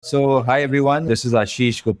So, hi everyone. This is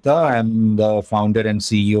Ashish Gupta. I'm the founder and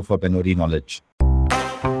CEO for Benori Knowledge.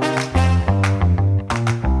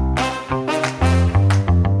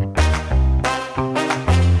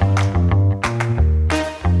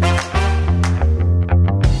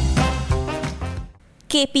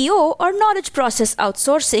 KPO or knowledge process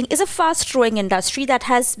outsourcing is a fast growing industry that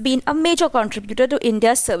has been a major contributor to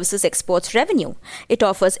India's services exports revenue. It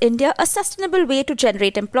offers India a sustainable way to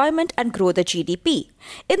generate employment and grow the GDP.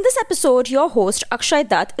 In this episode, your host Akshay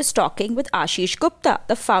Dutt is talking with Ashish Gupta,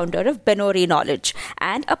 the founder of Benori Knowledge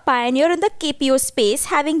and a pioneer in the KPO space,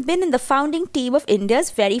 having been in the founding team of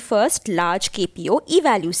India's very first large KPO,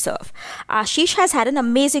 Evalueserve. Ashish has had an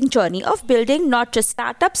amazing journey of building not just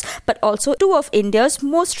startups but also two of India's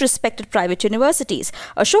most respected private universities,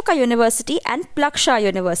 Ashoka University and Plaksha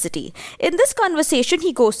University. In this conversation,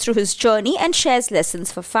 he goes through his journey and shares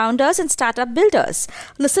lessons for founders and startup builders.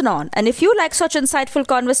 Listen on, and if you like such insightful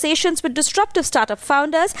conversations with disruptive startup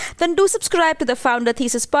founders, then do subscribe to the Founder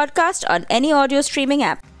Thesis podcast on any audio streaming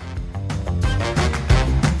app.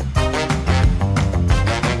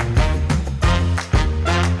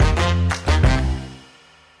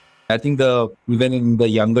 I think even in the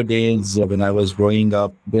younger days when I was growing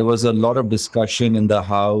up, there was a lot of discussion in the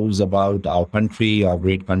house about our country, our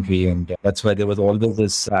great country. And that's why there was always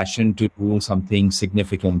this passion to do something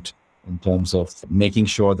significant in terms of making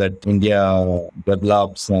sure that India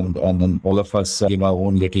develops and then all of us give our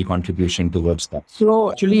own little contribution towards that.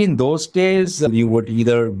 So actually in those days, you would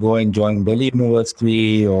either go and join Delhi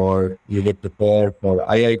University or you would prepare for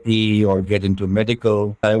IIT or get into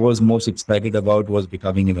medical. I was most excited about was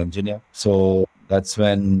becoming an engineer. So that's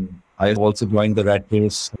when I also joined the rat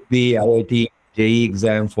race. The IIT JEE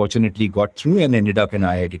exam fortunately got through and ended up in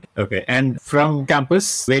IIT. Okay. And from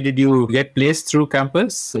campus, where did you get placed through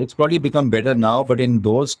campus? It's probably become better now, but in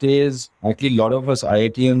those days, actually, a lot of us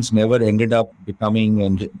IITians never ended up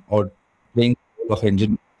becoming or playing of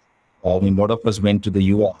engineering. A lot of us went to the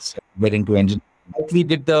US, went into engineering. I actually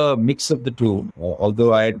did the mix of the two.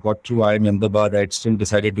 Although I had got through IIM Ahmedabad, I still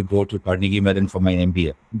decided to go to Carnegie Mellon for my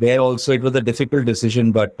MBA. There also, it was a difficult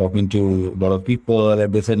decision, but talking to a lot of people,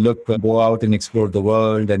 and they said, look, go out and explore the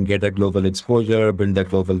world and get a global exposure, build a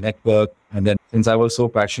global network. And then since I was so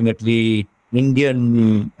passionately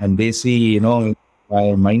Indian and they see, my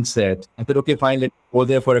mindset, I said, okay, fine, let's go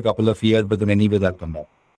there for a couple of years, but then anyways, I'll come back.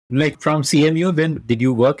 Like from CMU, then did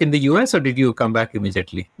you work in the US or did you come back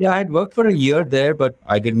immediately? Yeah, I had worked for a year there, but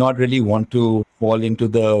I did not really want to fall into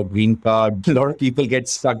the green card. A lot of people get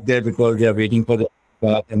stuck there because they are waiting for the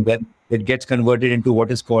card, and then it gets converted into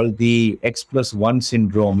what is called the X+1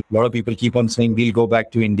 syndrome. A lot of people keep on saying, we'll go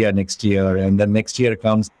back to India next year. And then next year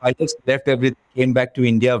comes. I just left everything, came back to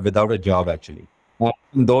India without a job, actually.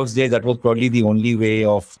 In those days, that was probably the only way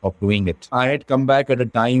of doing it. I had come back at a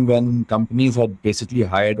time when companies had basically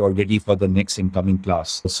hired already for the next incoming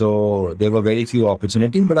class. So there were very few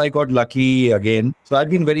opportunities, but I got lucky again. So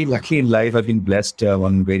I've been very lucky in life. I've been blessed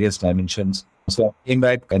on various dimensions. So I came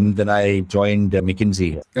back and then I joined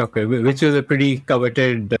McKinsey. Okay, which was a pretty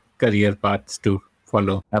coveted career path to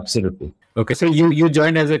follow. Absolutely. Okay, so you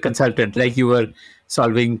joined as a consultant, like you were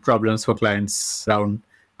solving problems for clients around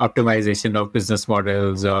optimization of business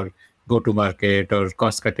models or go-to-market or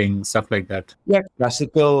cost-cutting, stuff like that. Yeah,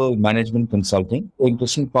 classical management consulting. The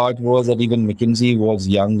interesting part was that even McKinsey was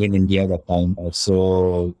young in India at that time.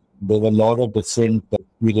 So there were a lot of different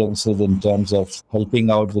experiences in terms of helping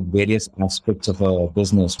out with various aspects of a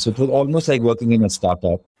business. So it was almost like working in a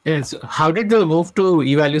startup. Yes. How did the move to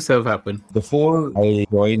Evalueserve happen? Before I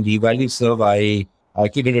joined Evalueserve, I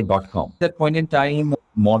created a .com. At that point in time,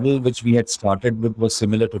 model which we had started with was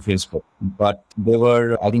similar to Facebook. But there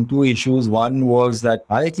were, I think, two issues. One was that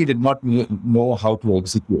I actually did not know how to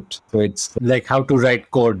execute. So it's like how to write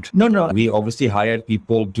code. No. We obviously hired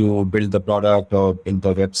people to build the product or build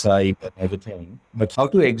the website and everything. But how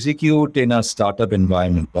to execute in a startup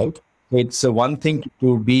environment, right? It's one thing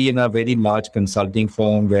to be in a very large consulting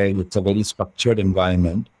firm where it's a very structured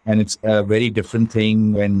environment. And it's a very different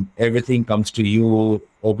thing when everything comes to you,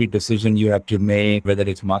 every decision you have to make, whether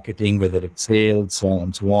it's marketing, whether it's sales,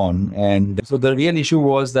 and so on. And so the real issue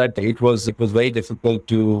was that it was very difficult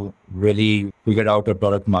to really figure out a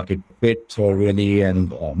product market fit or really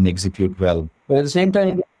and execute well. But at the same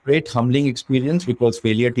time, great humbling experience because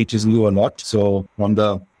failure teaches you a lot. So from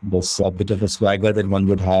this bit of a swagger that one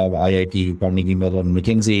would have, IIT, Carnegie Mellon,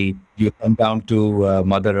 McKinsey, you come down to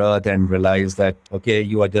Mother Earth and realize that, okay,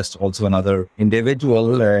 you are just also another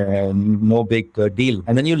individual and no big deal.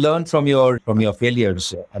 And then you learn from your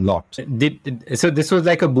failures a lot. So this was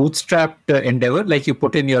like a bootstrapped endeavor, like you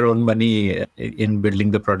put in your own money in building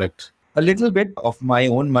the product? A little bit of my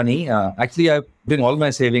own money. Actually, I've been all my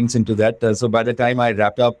savings into that. So by the time I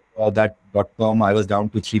wrapped up that .com, I was down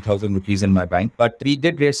to 3,000 rupees in my bank. But we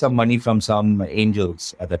did raise some money from some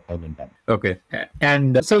angels at that point in time. Okay.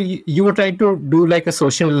 And so you were trying to do like a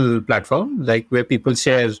social platform, like where people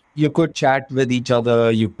share. You could chat with each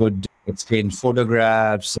other. You could exchange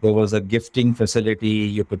photographs. There was a gifting facility.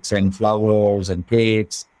 You could send flowers and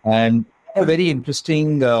cakes. And a very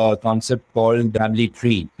interesting concept called Family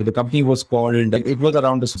Tree. So the company was called, it was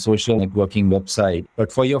around a social networking website.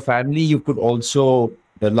 But for your family, you could also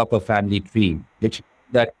develop a family tree, which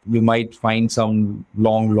that you might find some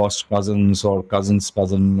long lost cousins or cousin's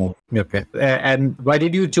cousin. Okay. And why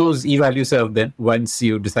did you choose Evalueserve then once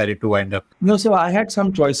you decided to wind up? No, so I had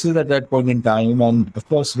some choices at that point in time. And of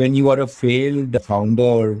course, when you are a failed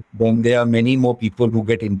founder, then there are many more people who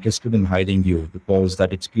get interested in hiring you because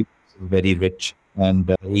that experience is very rich and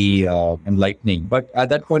very enlightening. But at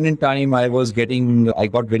that point in time, I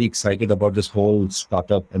got very excited about this whole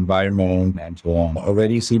startup environment and so on. A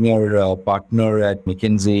very senior partner at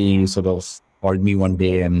McKinsey sort of called me one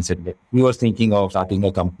day and said that he was thinking of starting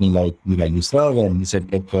a company like Evalueserve, and he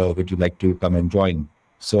said, would you like to come and join?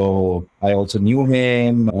 So I also knew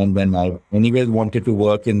him, and then I anyway wanted to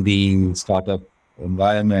work in the startup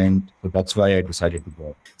environment. So that's why I decided to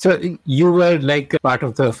go. So you were like part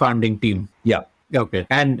of the founding team. Yeah. Okay.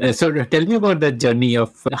 And so tell me about the journey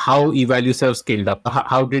of how Evalueserve scaled up.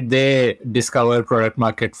 How did they discover product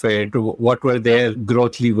market fit? What were their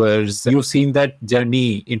growth levers? You've seen that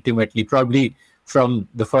journey intimately, probably from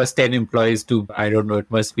the first 10 employees to, I don't know,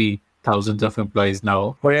 it must be thousands of employees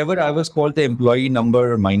now. Forever, I was called the employee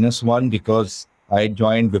number -1 because I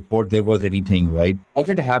joined before there was anything, right? What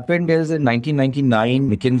had happened is in 1999,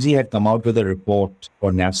 McKinsey had come out with a report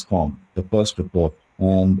for NASSCOM, the first report.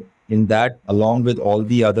 And in that, along with all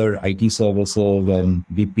the other IT services and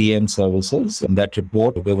BPM services, in that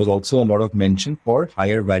report, there was also a lot of mention for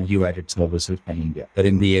higher value-added services in India. That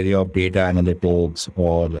in the area of data analytics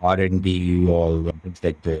or R&D or things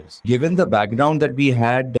like this. Given the background that we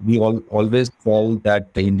had, we always felt that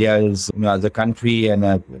India is, as a country and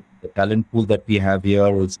the talent pool that we have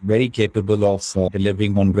here is very capable of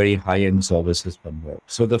delivering on very high-end services from here.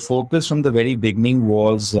 So the focus from the very beginning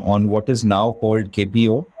was on what is now called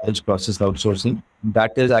KPO, Knowledge Process Outsourcing.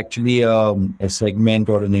 That is actually a segment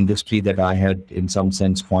or an industry that I had in some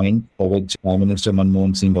sense coined, for which Prime Minister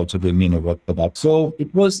Manmohan Singh also gave me an award for that. So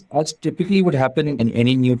it was, as typically would happen in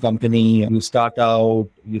any new company, you start out,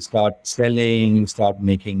 you start selling, you start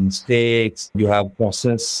making mistakes, you have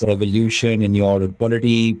process evolution in your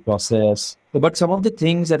quality process. But some of the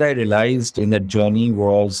things that I realized in that journey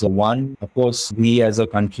was, one, of course, we as a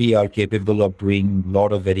country are capable of doing a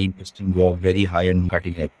lot of very interesting work, very high and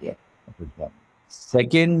cutting edge work.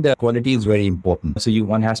 Second, quality is very important. So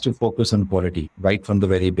one has to focus on quality right from the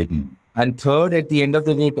very beginning. And third, at the end of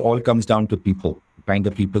the day, it all comes down to people, the kind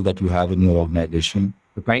of people that you have in your organization,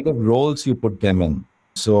 the kind of roles you put them in.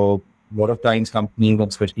 So a lot of times companies,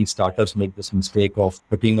 especially startups, make this mistake of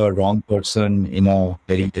putting a wrong person in a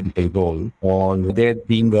very difficult role, or there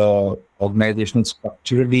being a organizational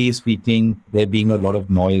structurally speaking, there being a lot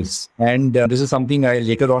of noise. And this is something I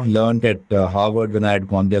later on learned at Harvard when I had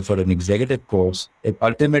gone there for an executive course.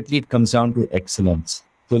 Ultimately, it comes down to excellence.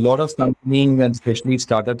 So a lot of companies, and especially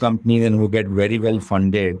startup companies and who get very well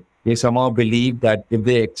funded, they somehow believe that if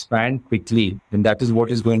they expand quickly, then that is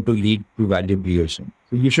what is going to lead to value creation.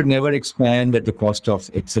 So you should never expand at the cost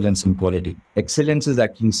of excellence and quality. Excellence is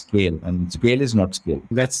actually scale, and scale is not scale.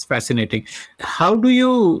 That's fascinating. How do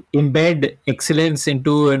you embed excellence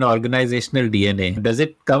into an organizational DNA? Does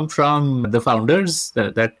it come from the founders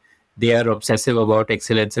that they are obsessive about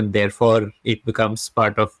excellence and therefore it becomes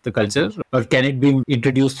part of the culture? Or can it be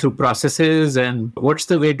introduced through processes? And what's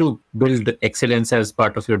the way to build excellence as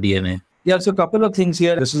part of your DNA? Yeah, so a couple of things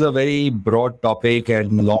here. This is a very broad topic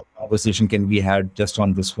and a long conversation can be had just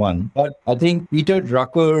on this one. But I think Peter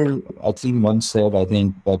Drucker, once said,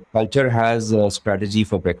 that culture has a strategy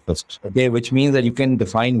for breakfast. Okay, which means that you can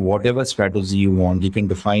define whatever strategy you want. You can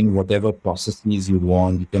define whatever processes you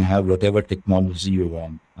want. You can have whatever technology you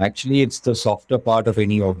want. Actually, it's the softer part of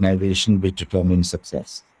any organization which determines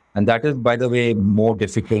success. And that is, by the way, more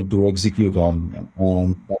difficult to execute on.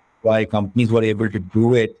 That's why companies were able to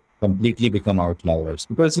do it completely become outliers,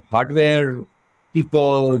 because hardware,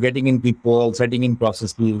 people, getting in people, setting in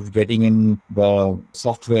processes, getting in the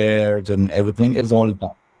softwares and everything is all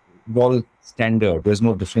done. all standard. There's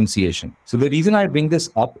no differentiation. So the reason I bring this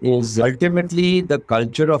up is ultimately the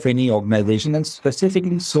culture of any organization, and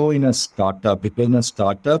specifically so in a startup, because in a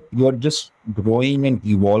startup, you're just growing and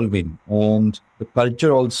evolving, and the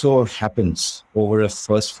culture also happens over the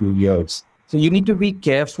first few years. So you need to be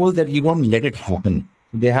careful that you don't let it happen.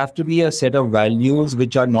 There have to be a set of values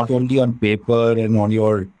which are not only on paper and on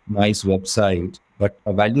your nice website, but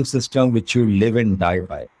a value system which you live and die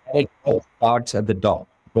by. It starts at the top.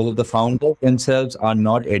 Because if the founders themselves are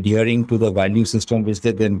not adhering to the value system which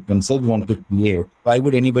they themselves want to create, why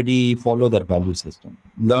would anybody follow that value system?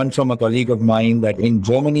 Learned from a colleague of mine that in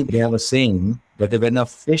Germany, they have a saying that when a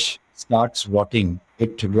fish starts rotting,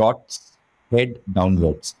 it rots head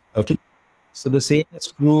downwards. Okay. So the same is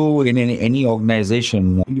true in any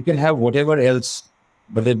organization. You can have whatever else,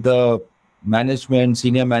 but if the management,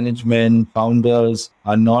 senior management, founders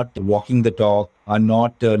are not walking the talk, are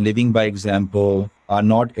not living by example, are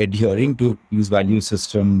not adhering to these value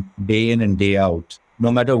system day in and day out,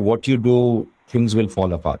 no matter what you do, things will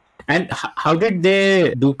fall apart. And how did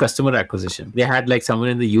they do customer acquisition? They had like someone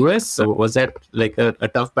in the US. So was that like a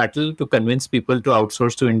tough battle to convince people to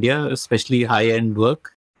outsource to India, especially high-end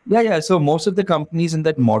work? Yeah. So most of the companies in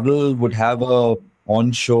that model would have a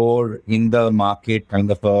onshore in the market kind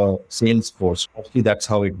of a sales force. Actually, that's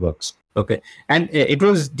how it works. Okay. And it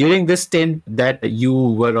was during this stint that you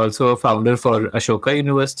were also a founder for Ashoka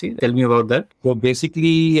University. Tell me about that. So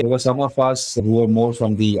basically, there were some of us who were more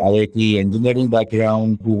from the IIT engineering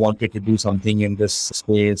background who wanted to do something in this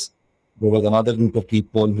space. There was another group of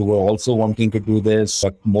people who were also wanting to do this,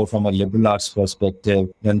 but more from a liberal arts perspective.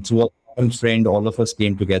 And through a common friend, all of us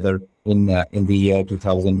came together in the year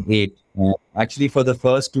 2008. Actually, for the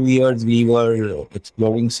first 2 years, we were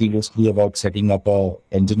exploring seriously about setting up a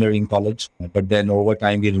engineering college. But then over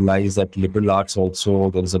time, we realized that liberal arts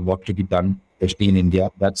also, there is a lot to be done, especially in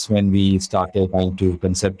India. That's when we started trying to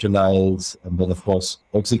conceptualize, and then, of course,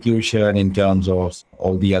 execution in terms of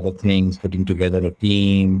all the other things, putting together a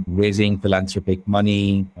team, raising philanthropic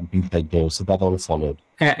money, and things like those. So that all followed.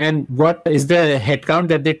 And what is the headcount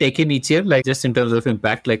that they take in each year? Like just in terms of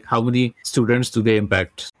impact, like how many students do they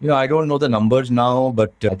impact? I don't know the numbers now,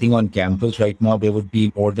 but I think on campus right now, there would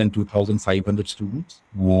be more than 2,500 students.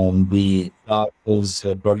 The staff is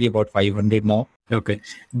probably about 500 now. Okay.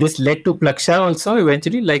 This led to Plaksha also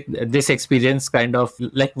eventually, like this experience kind of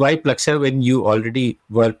like why Plaksha when you already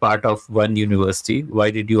were part of one university?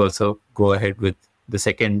 Why did you also go ahead with the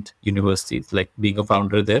second university, like being a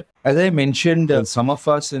founder there? As I mentioned, some of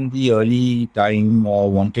us in the early time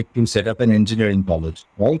wanted to set up an engineering college,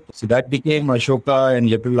 right? So that became Ashoka and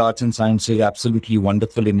Liberal Arts and Sciences, absolutely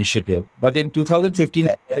wonderful initiative. But in 2015,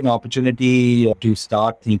 I had an opportunity to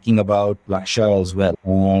start thinking about Plaksha as well.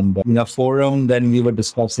 And in a forum, then we were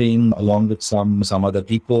discussing along with some other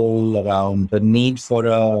people around the need for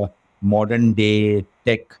a modern day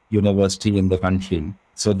tech university in the country.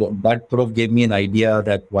 So that sort of gave me an idea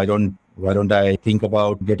that why don't I think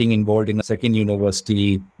about getting involved in a second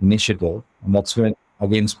university initiative? And that's when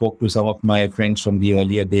again spoke to some of my friends from the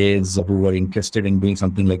earlier days who were interested in doing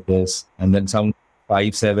something like this. And then some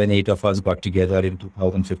 5, 7, 8 of us got together in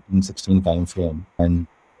 2015-16 timeframe and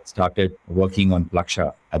started working on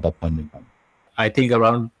Plaksha at that point in time. I think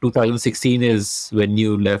around 2016 is when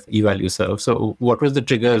you left Evalueserve. So what was the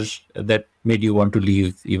trigger that made you want to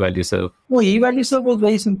leave Evalueserve? Well, Evalueserve was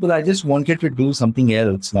very simple. I just wanted to do something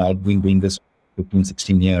else. I've been doing this 15,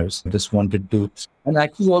 16 years. I just wanted to, and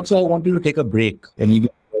actually also I wanted to take a break. And even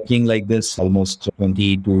working like this almost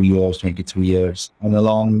 22 years, 23 years. And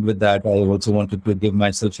along with that, I also wanted to give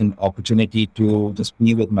myself an opportunity to just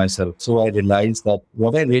be with myself. So I realized that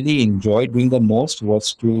what I really enjoyed doing the most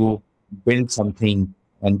was to build something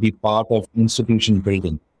and be part of institution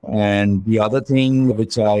building. And the other thing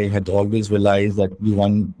which I had always realized that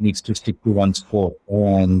one needs to stick to one's core,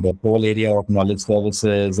 and the whole area of knowledge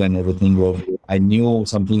services and everything, I knew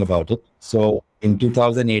something about it. So in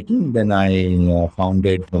 2018, then I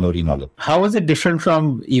founded Benori Knowledge. How was it different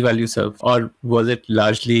from Evalueserve, or was it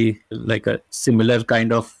largely like a similar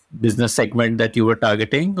kind of business segment that you were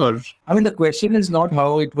targeting? Or I mean, the question is not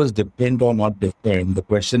how it was different or not different. The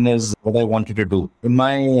question is what I wanted to do. In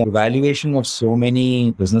my evaluation of so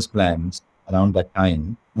many business plans around that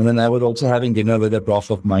time, and then I was also having dinner with a prof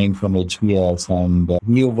of mine from HBS, and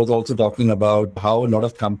he was also talking about how a lot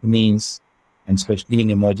of companies, and especially in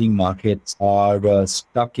emerging markets, are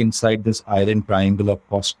stuck inside this iron triangle of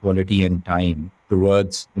cost, quality, and time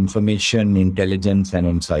towards information, intelligence, and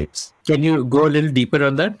insights. Can you go a little deeper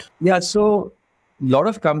on that? Yeah, so lot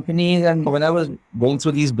of companies, and when I was going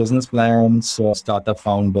through these business plans, startup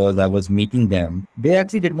founders, I was meeting them. They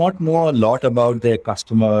actually did not know a lot about their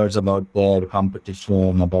customers, about their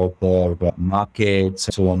competition, about their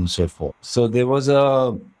markets, so on and so forth. So there was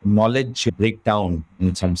a knowledge breakdown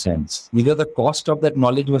in some sense. Either the cost of that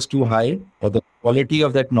knowledge was too high, or the quality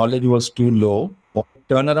of that knowledge was too low, or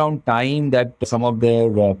turnaround time that some of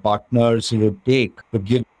their partners would take to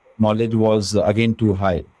give knowledge was again too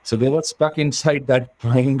high. So they were stuck inside that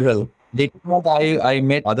triangle. I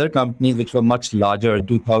met other companies which were much larger,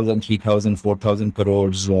 2,000, 3,000, 4,000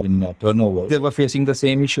 crores in turnover. They were facing the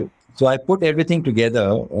same issue. So I put everything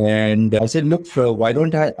together and I said, look, why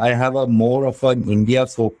don't I have a more of an India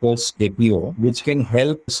focused APO, which can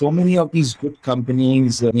help so many of these good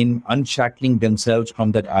companies in unshackling themselves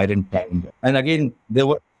from that iron triangle. And again, there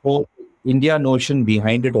were whole India notion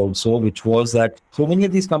behind it also, which was that so many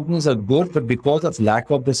of these companies are good, but because of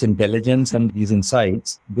lack of this intelligence and these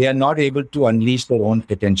insights, they are not able to unleash their own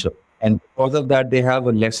potential. And because of that, they have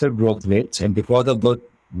a lesser growth rates. And because of the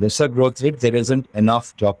lesser growth rate, there isn't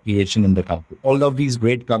enough job creation in the country. All of these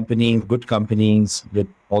great companies, good companies with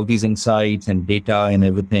all these insights and data and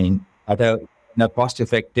everything in a cost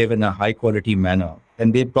effective and a high quality manner.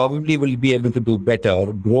 And they probably will be able to do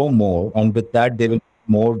better, grow more. And with that, they will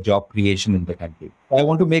more job creation in the country. I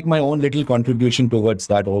want to make my own little contribution towards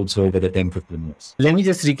that also over the 10, 15 years. Let me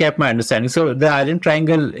just recap my understanding. So the iron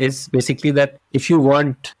triangle is basically that if you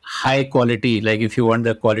want high quality, like if you want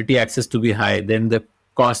the quality access to be high, then the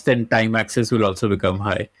cost and time access will also become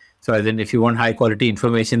high. So then if you want high quality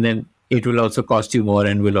information, then it will also cost you more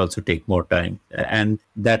and will also take more time. And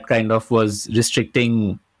that kind of was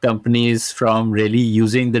restricting companies from really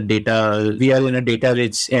using the data. We are in a data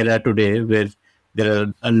rich era today where there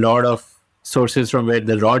are a lot of sources from where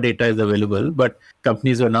the raw data is available, but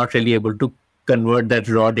companies are not really able to convert that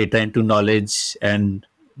raw data into knowledge and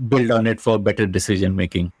build on it for better decision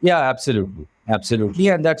making. Yeah, absolutely. Absolutely.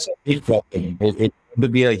 And that's a big problem. It will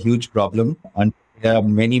be a huge problem. And there are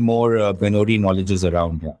many more Benori knowledges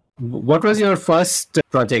around here. What was your first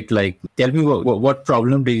project like? Tell me what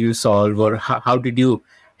problem did you solve, or how did you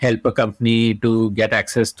help a company to get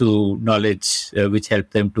access to knowledge which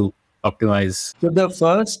helped them to optimize? So the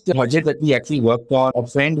first project that we actually worked on, a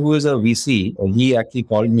friend who is a VC, he actually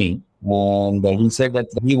called me and he said that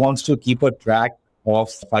he wants to keep a track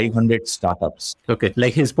of 500 startups. Okay,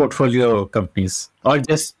 like his portfolio companies or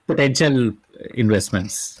just potential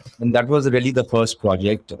investments. And that was really the first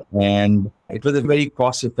project. And it was a very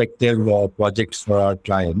cost-effective project for our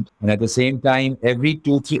client. And at the same time, every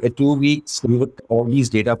 2 weeks, we would all these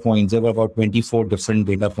data points. There were about 24 different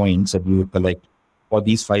data points that we would collect for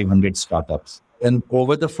these 500 startups. And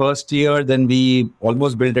over the first year, then we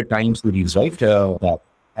almost built a time series, right?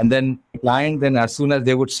 And then client, then as soon as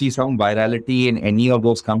they would see some virality in any of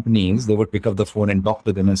those companies, they would pick up the phone and talk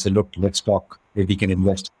to them and say, look, let's talk if we can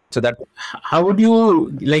invest. So that. How would you,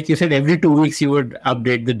 like you said, every 2 weeks you would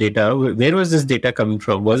update the data? Where was this data coming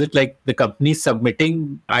from? Was it like the companies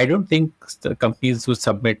submitting? I don't think the companies would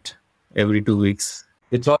submit every 2 weeks.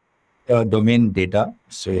 It's all domain data.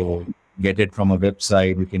 So get it from a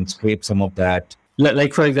website, you can scrape some of that.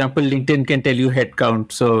 Like, for example, LinkedIn can tell you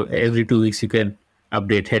headcount. So every 2 weeks you can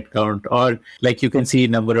update headcount, or like you can see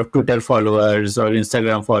number of Twitter followers or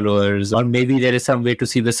Instagram followers, or maybe there is some way to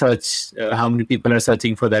see the search, how many people are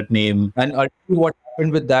searching for that name. And what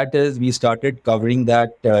happened with that is we started covering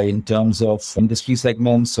that in terms of industry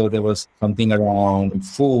segments. So there was something around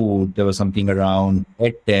food, there was something around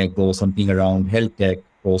edtech, there was something around health tech,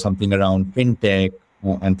 there was something around fintech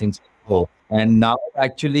and things like that. And now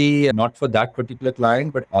actually not for that particular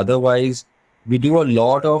client, but otherwise we do a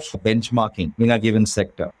lot of benchmarking in a given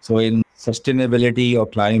sector. So in sustainability or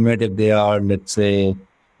climate, if they are, let's say,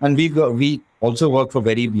 and we also work for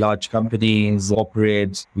very large companies,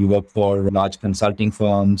 corporates, we work for large consulting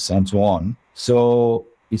firms and so on. So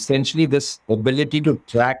essentially this ability to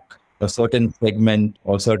track a certain segment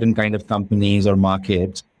or certain kind of companies or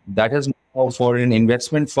markets, that has for an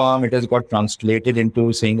investment firm, it has got translated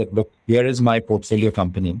into saying that, look, here is my portfolio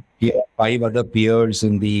company. Here are 5 other peers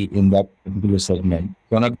in that particular segment.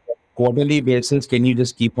 So on a quarterly basis, can you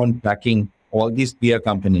just keep on tracking all these peer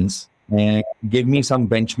companies and give me some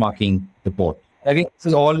benchmarking report? I think this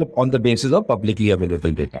is all on the basis of publicly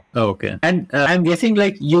available data. Okay. And I'm guessing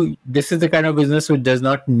like this is the kind of business which does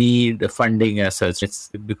not need funding as such. It's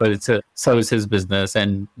because it's a services business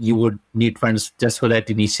and you would need funds just for that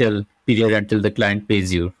initial period until the client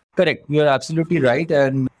pays you. Correct. You're absolutely right.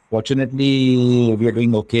 And fortunately, we are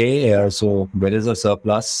doing okay. So there is a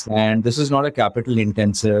surplus. And this is not a capital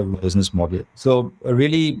intensive business model. So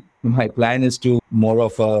really, My plan is to more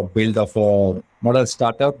of a build of a, not a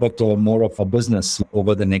startup, but more of a business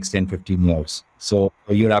over the next 10, 15 years. So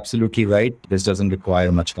you're absolutely right. This doesn't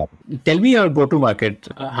require much capital. Tell me your go to market.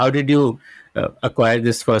 How did you acquire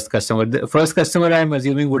this first customer? The first customer, I'm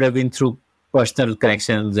assuming, would have been through personal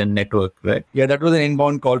connections and network, right? Yeah, that was an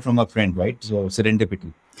inbound call from a friend, right? So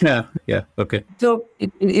serendipity. Yeah, okay. So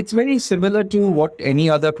it's very similar to what any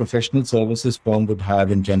other professional services firm would have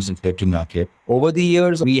in terms of go to market. Over the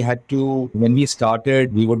years, we had to, when we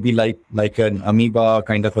started, we would be like an amoeba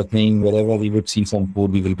kind of a thing. Wherever we would see some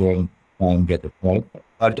food, we will go and get it, right?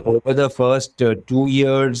 But over the first 2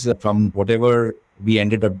 years, from whatever we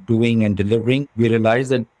ended up doing and delivering, we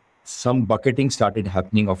realized that some bucketing started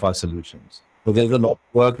happening of our solutions. So there's a lot of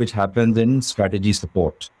work which happens in strategy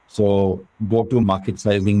support. So go-to-market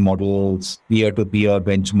sizing models, peer-to-peer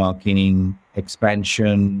benchmarking,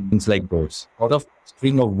 expansion, things like those. A lot of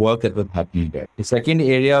string of work that was happening there. The second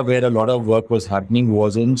area where a lot of work was happening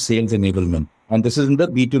was in sales enablement. And this is in the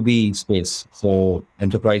B2B space, so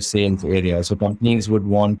enterprise sales area. So companies would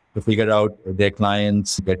want to figure out their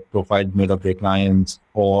clients, get profiles made of their clients,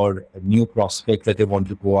 or a new prospect that they want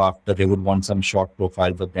to go after. They would want some short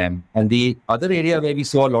profiles of them. And the other area where we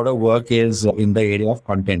saw a lot of work is in the area of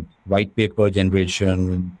content, white paper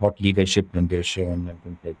generation, thought leadership generation, and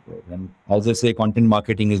things like that. And as I say, content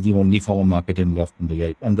marketing is the only form of marketing left in the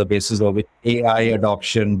AI. On the basis of it, AI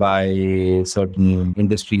adoption by certain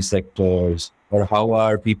industry sectors, or how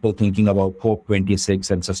are people thinking about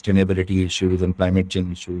COP26 and sustainability issues and climate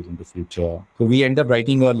change issues in the future. So we end up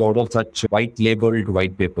writing a lot of such white labeled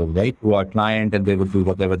white papers, right, to our client, and they would do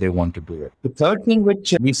whatever they want to do it. The third thing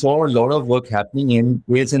which we saw a lot of work happening in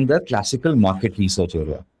is in the classical market research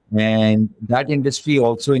area. And that industry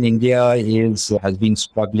also in India has been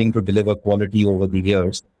struggling to deliver quality over the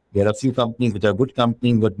years. There are a few companies which are good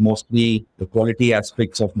companies, but mostly the quality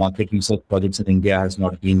aspects of market research projects in India has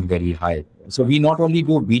not been very high. So we not only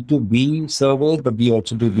do B2B servers, but we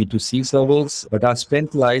also do B2C servers. But our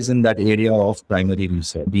strength lies in that area of primary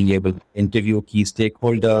research, being able to interview key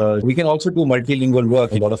stakeholders. We can also do multilingual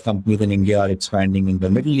work. A lot of companies in India are expanding in the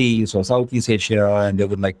Middle East or Southeast Asia, and they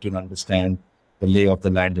would like to understand the lay of the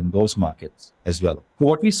land in those markets as well. So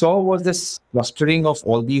what we saw was this clustering of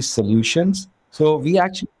all these solutions. So we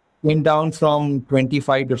actually came down from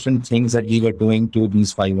 25 different things that we were doing to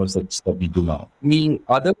these 5 or 6 that we do now. The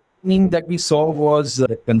other thing that we saw was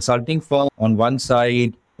a consulting firm on one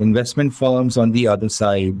side, investment firms on the other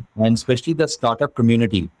side, and especially the startup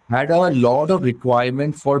community had a lot of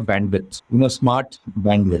requirement for bandwidth, smart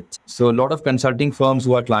bandwidth. So a lot of consulting firms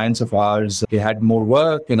who are clients of ours, they had more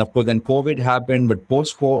work. And of course, then COVID happened, but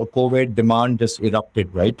post-COVID demand just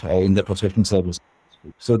erupted, right, in the professional service.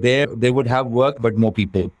 So they would have work, but no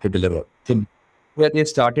people to deliver. So where they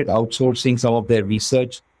started outsourcing some of their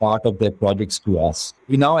research part of their projects to us.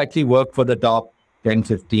 We now actually work for the top 10,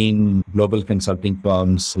 15 global consulting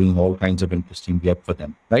firms doing all kinds of interesting work for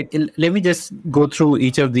them, right? Let me just go through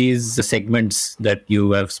each of these segments that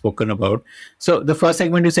you have spoken about. So the first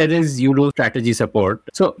segment you said is you do strategy support.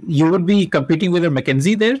 So you would be competing with a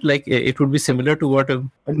McKinsey there? Like it would be similar to what?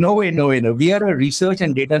 No way. We are a research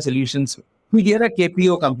and data solutions. We are a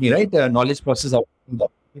KPO company, right? Knowledge process outsourcing,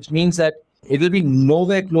 which means that it will be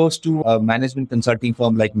nowhere close to a management consulting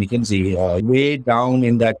firm like McKinsey, way down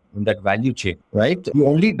in that value chain, right? We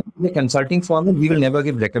only do the consulting firm, and we will never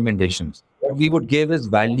give recommendations. What we would give is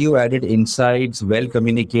value-added insights, well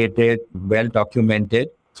communicated, well documented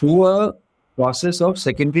through a process of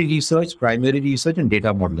secondary research, primary research, and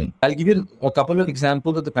data modeling. I'll give you a couple of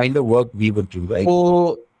examples of the kind of work we would do, right?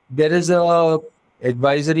 So there is a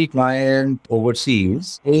advisory client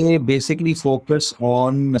overseas. They basically focus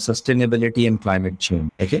on sustainability and climate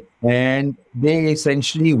change. Okay. And they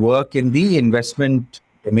essentially work in the investment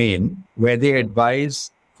domain where they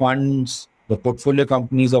advise funds, the portfolio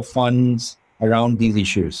companies of funds around these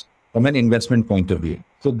issues from an investment point of view.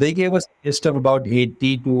 So they gave us a list of about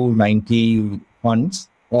 80 to 90 funds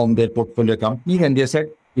on their portfolio company. And they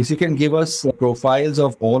said, if you can give us profiles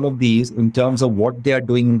of all of these in terms of what they are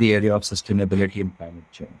doing in the area of sustainability and climate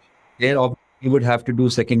change. Then we would have to do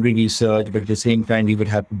secondary research, but at the same time, we would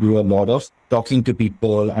have to do a lot of talking to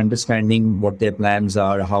people, understanding what their plans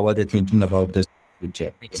are, how are they thinking about this.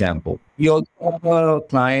 Example. We also have a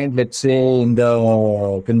client, let's say, in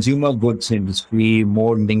the consumer goods industry,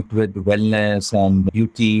 more linked with wellness and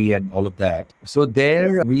beauty and all of that. So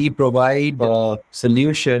there we provide a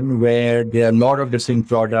solution where there are a lot of different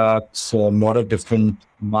products, a lot of different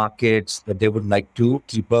markets that they would like to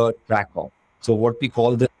keep a track of. So what we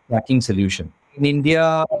call the tracking solution. In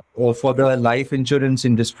India, for the life insurance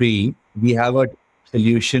industry, we have a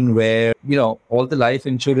solution where, all the life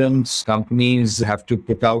insurance companies have to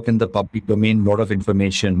put out in the public domain a lot of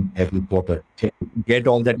information every quarter. Get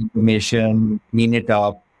all that information, clean it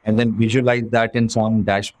up, and then visualize that in some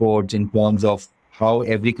dashboards in terms of how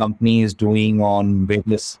every company is doing on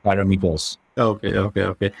various parameters.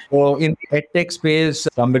 Okay. So in the edtech space,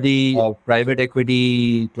 somebody, a private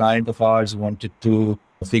equity client of ours, wanted to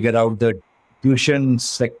figure out the tuition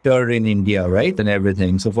sector in India, right? And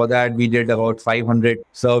everything. So for that, we did about 500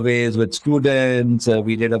 surveys with students.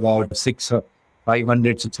 We did about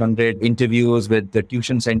 600 interviews with the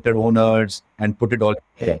tuition center owners and put it all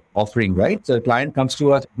together, offering, right? So the client comes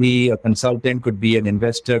to us, be a consultant, could be an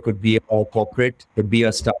investor, could be a corporate, could be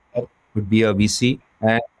a startup, could be a VC.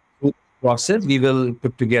 And process, we will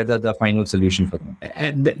put together the final solution for them.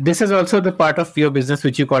 And this is also the part of your business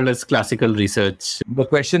which you call as classical research. The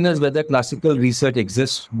question is whether classical research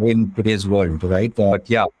exists in today's world, right? But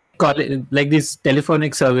yeah. Like these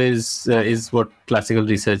telephonic surveys is what classical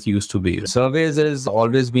research used to be. Surveys has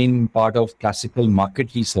always been part of classical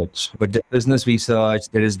market research, but the business research,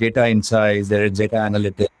 there is data insights, there is data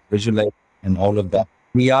analytics, visualization, and all of that.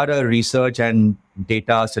 We are a research and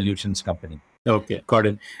data solutions company. Okay, got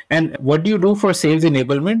it. And what do you do for sales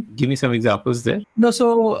enablement? Give me some examples there. No,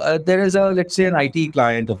 so there is let's say an IT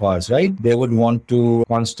client of ours, right? They would want to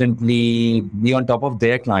constantly be on top of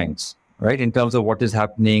their clients, right? In terms of what is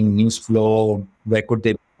happening, news flow, where could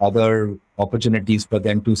there be other opportunities for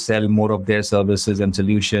them to sell more of their services and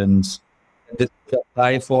solutions. This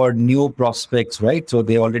apply for new prospects, right? So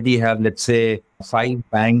they already have, let's say, 5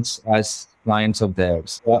 banks as clients of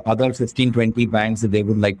theirs, or other 15, 20 banks that they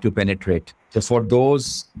would like to penetrate. So for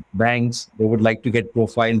those banks, they would like to get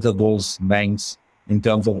profiles of those banks in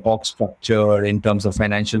terms of org structure, in terms of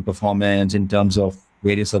financial performance, in terms of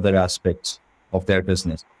various other aspects of their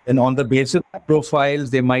business. And on the basis of profiles,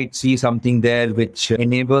 they might see something there which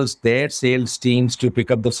enables their sales teams to pick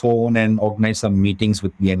up the phone and organize some meetings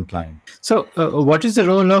with the end client. So what is the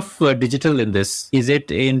role of digital in this? Is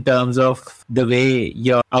it in terms of the way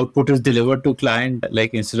your output is delivered to client,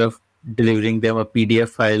 like instead of delivering them a PDF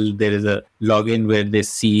file, there is a login where they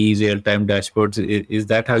see real-time dashboards? Is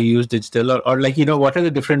that how you use digital? Or like, what are the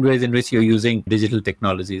different ways in which you're using digital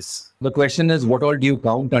technologies? The question is, what all do you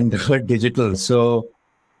count under digital? So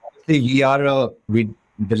we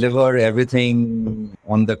deliver everything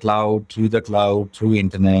on the cloud, through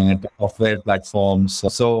internet, software platforms.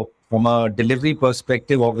 So from a delivery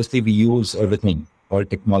perspective, obviously we use everything, all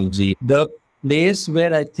technology. The place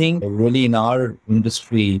where I think really in our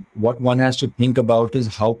industry, what one has to think about is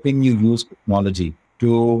how can you use technology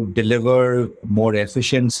to deliver more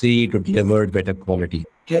efficiency, to deliver better quality.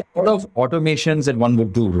 A lot of automations that one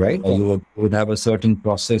would do, right? You would have a certain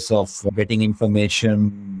process of getting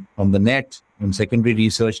information from the net in secondary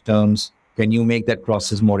research terms. Can you make that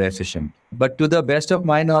process more efficient? But to the best of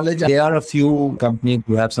my knowledge, there are a few companies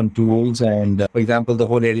who have some tools and, for example, the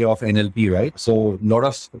whole area of NLP, right? So a lot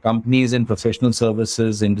of companies in professional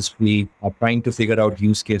services industry are trying to figure out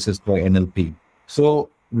use cases for NLP. So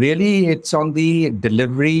really, it's on the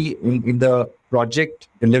delivery, in the project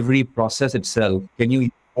delivery process itself. Can you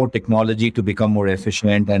use more technology to become more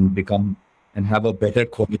efficient and have a better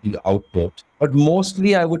quality output? But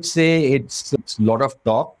mostly, I would say it's a lot of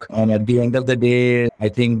talk. And at the end of the day, I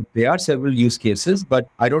think there are several use cases, but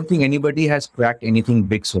I don't think anybody has cracked anything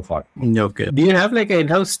big so far. Okay. Do you have like an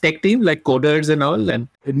in-house tech team, like coders and all? And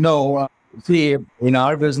no. See, in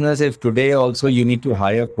our business, if today also you need to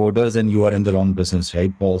hire coders and you are in the wrong business,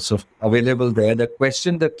 right? Also available there.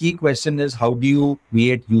 The key question is, how do you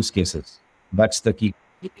create use cases? That's the key.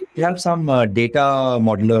 We have some data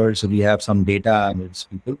modelers, we have some data analysts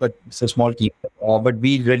people, but it's a small team. But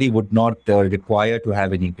we really would not require to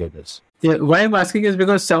have any coders. Yeah, why I'm asking is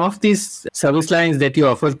because some of these service lines that you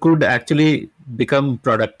offer could actually become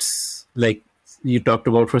products. Like you talked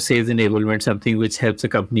about for sales enablement, something which helps a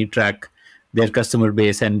company track their customer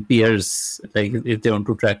base and peers. Like if they want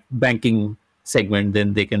to track banking segment,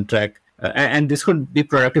 then they can track. And this could be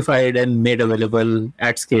productified and made available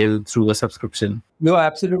at scale through a subscription. You're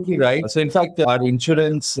absolutely right. So in fact, our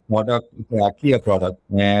insurance product is actually a product,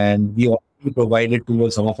 and we already provide it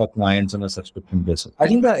to some of our clients on a subscription basis. I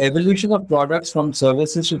think the evolution of products from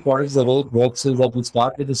services to products, the way it works is that we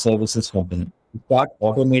start with the services company. We start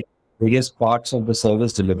automating various parts of the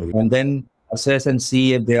service delivery and then assess and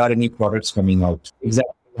see if there are any products coming out.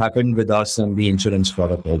 Exactly what happened with us and the insurance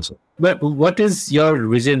product also. But what is your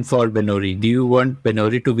vision for Benori? Do you want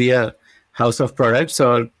Benori to be a house of products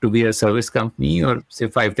or to be a service company, or say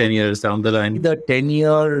 5-10 years down the line? The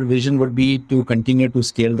 10-year vision would be to continue to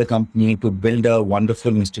scale the company, to build a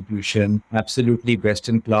wonderful institution, absolutely best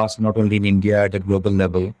in class, not only in India, at a global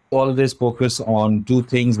level. Always focus on two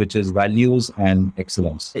things, which is values and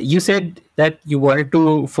excellence. You said that you wanted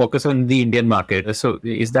to focus on the Indian market. So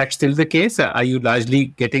is that still the case? Are you largely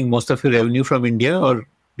getting most of your revenue from India, or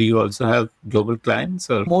do you also have global clients?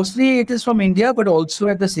 Or Mostly it is from India, but also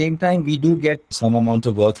at the same time, we do get some amount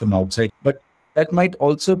of work from outside. But that might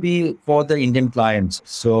also be for the Indian clients.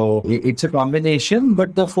 So it's a combination,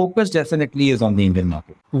 but the focus definitely is on the Indian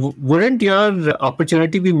market. Wouldn't your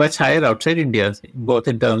opportunity be much higher outside India, both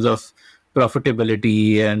in terms of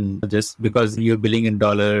profitability and just because you're billing in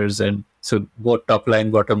dollars, and so both top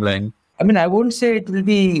line, bottom line? I mean, I won't say it will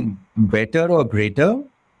be better or greater.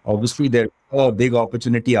 Obviously, there's a big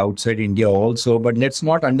opportunity outside India also, but let's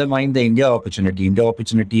not undermine the India opportunity. India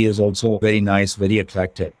opportunity is also very nice, very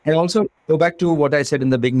attractive. And also go back to what I said in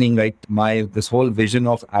the beginning, right? This whole vision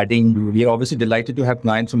of adding, we are obviously delighted to have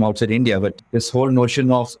clients from outside India, but this whole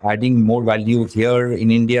notion of adding more value here in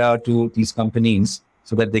India to these companies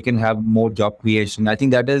so that they can have more job creation. I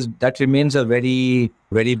think that remains a very,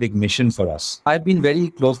 very big mission for us. I've been very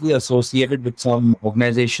closely associated with some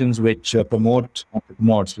organizations which promote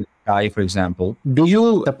entrepreneurs, like TIE, for example. Do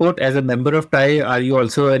you support as a member of TIE? Are you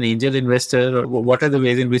also an angel investor? Or what are the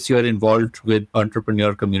ways in which you are involved with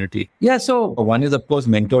entrepreneur community? Yeah, so one is, of course,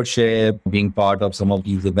 mentorship, being part of some of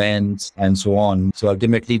these events and so on. So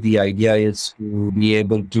ultimately, the idea is to be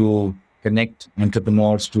able to connect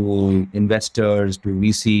entrepreneurs to investors, to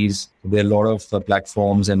VCs. There are a lot of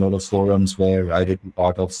platforms and a lot of forums where I've been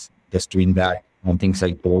part of just doing that and things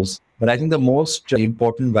like those. But I think the most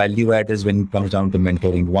important value add is when it comes down to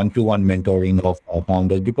mentoring, one-to-one mentoring of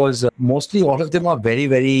founders, because mostly all of them are very,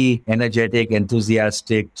 very energetic,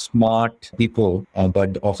 enthusiastic, smart people.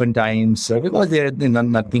 But oftentimes, because they're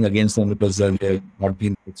nothing against them because they've not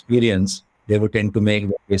been experienced, they would tend to make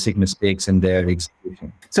basic mistakes in their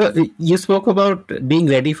execution. So you spoke about being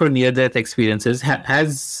ready for near-death experiences.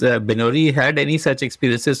 Has Benori had any such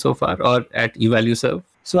experiences so far, or at Evalueserve?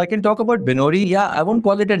 So I can talk about Benori. Yeah, I won't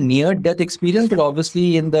call it a near-death experience, but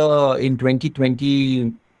obviously in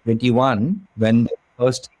 2020, 21, when the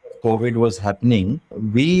first COVID was happening,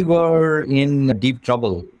 we were in deep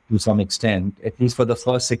trouble to some extent, at least for the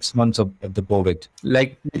first 6 months of the COVID.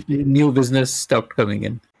 Like new business stopped coming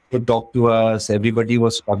in. To talk to us. Everybody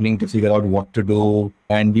was struggling to figure out what to do.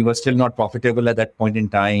 And we were still not profitable at that point in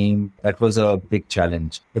time. That was a big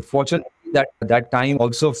challenge. But fortunately, that time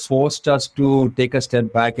also forced us to take a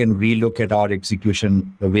step back and relook at our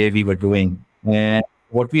execution, the way we were doing. And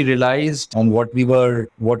what we realized and what we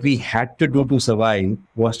had to do to survive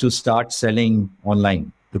was to start selling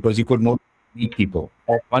online, because you could not meet people.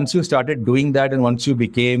 Once you started doing that and once you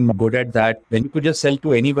became good at that, then you could just sell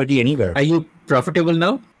to anybody, anywhere. Are you profitable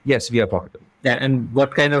now? Yes, we are profitable. Yeah, and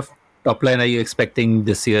what kind of top line are you expecting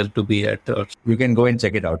this year to be at? You can go and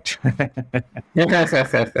check it out.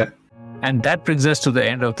 And that brings us to the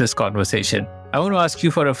end of this conversation. I want to ask you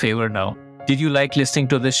for a favor now. Did you like listening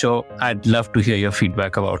to this show? I'd love to hear your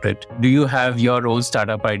feedback about it. Do you have your own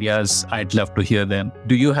startup ideas? I'd love to hear them.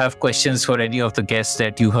 Do you have questions for any of the guests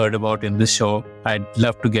that you heard about in this show? I'd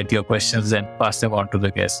love to get your questions and pass them on to the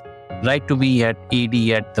guests. Write to me at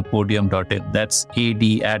ad@thepodium.in. That's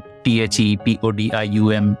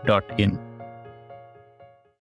ad@thepodium.in.